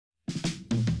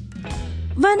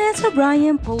Vanessa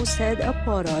Bryant posted a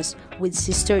photos with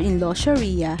sister-in-law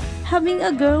Sharia having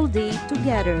a girl day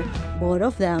together, both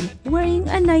of them wearing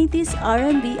a 90s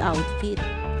R&B outfit.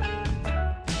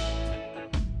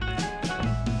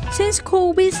 Since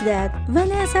Kobe's death,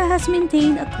 Vanessa has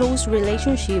maintained a close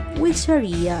relationship with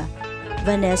Sharia.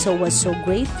 Vanessa was so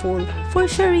grateful for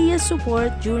Sharia's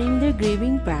support during their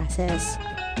grieving process.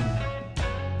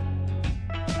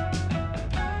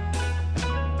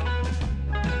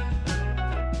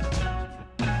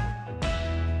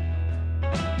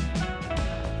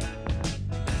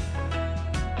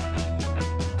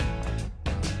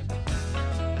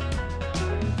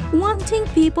 One thing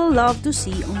people love to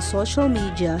see on social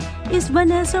media is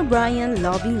Vanessa Bryant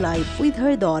loving life with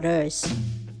her daughters.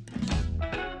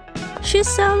 She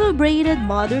celebrated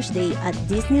Mother's Day at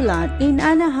Disneyland in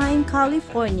Anaheim,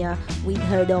 California with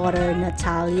her daughter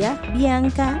Natalia,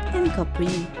 Bianka, and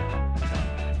Capri.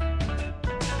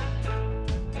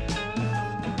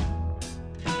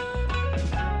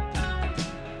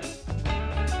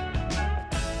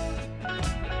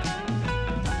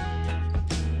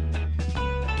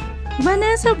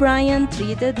 Vanessa Bryant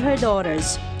treated her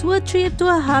daughters to a trip to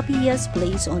a happiest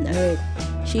place on earth.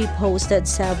 She posted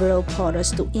several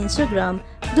photos to Instagram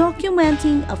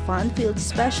documenting a fun-filled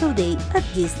special day at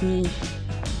Disney.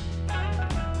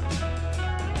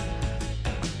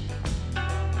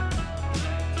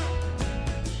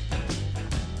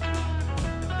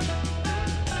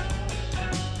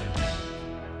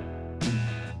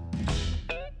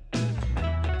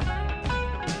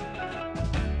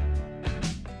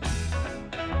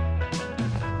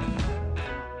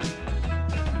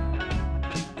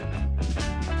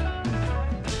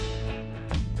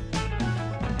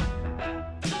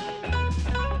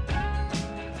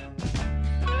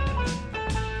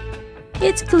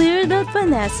 It's clear that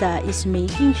Vanessa is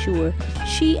making sure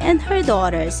she and her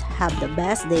daughters have the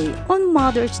best day on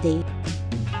Mother's Day.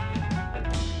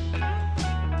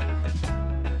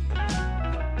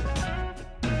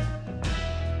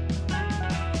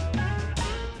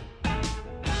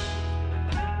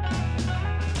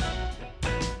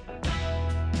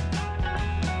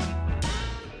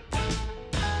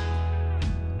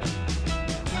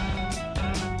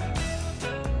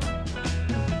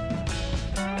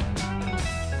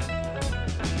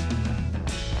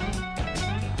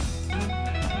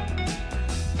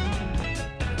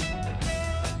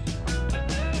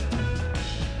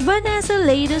 Vanessa's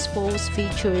latest post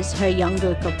features her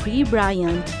younger Capri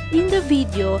Bryant. In the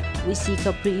video, we see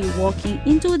Capri walking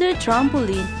into their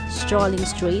trampoline, strolling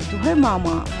straight to her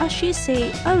mama as she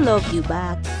say, "I love you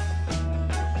back."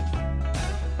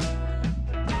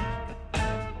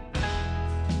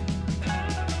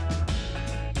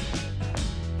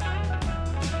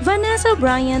 Vanessa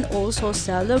Bryant also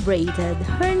celebrated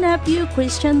her nephew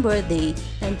Christian's birthday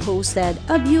and posted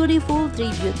a beautiful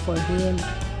tribute for him.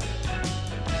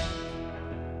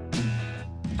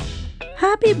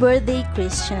 Happy birthday,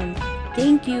 Christian!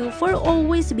 Thank you for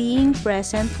always being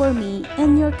present for me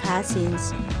and your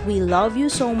cousins. We love you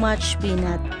so much,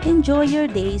 Peanut. Enjoy your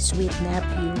day, sweet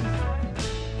nephew.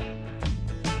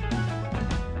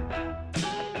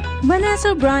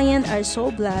 Vanessa Bryant are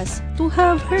so blessed to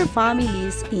have her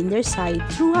families in their side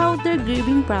throughout their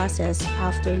grieving process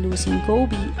after losing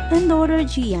Kobe and daughter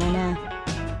Gianna.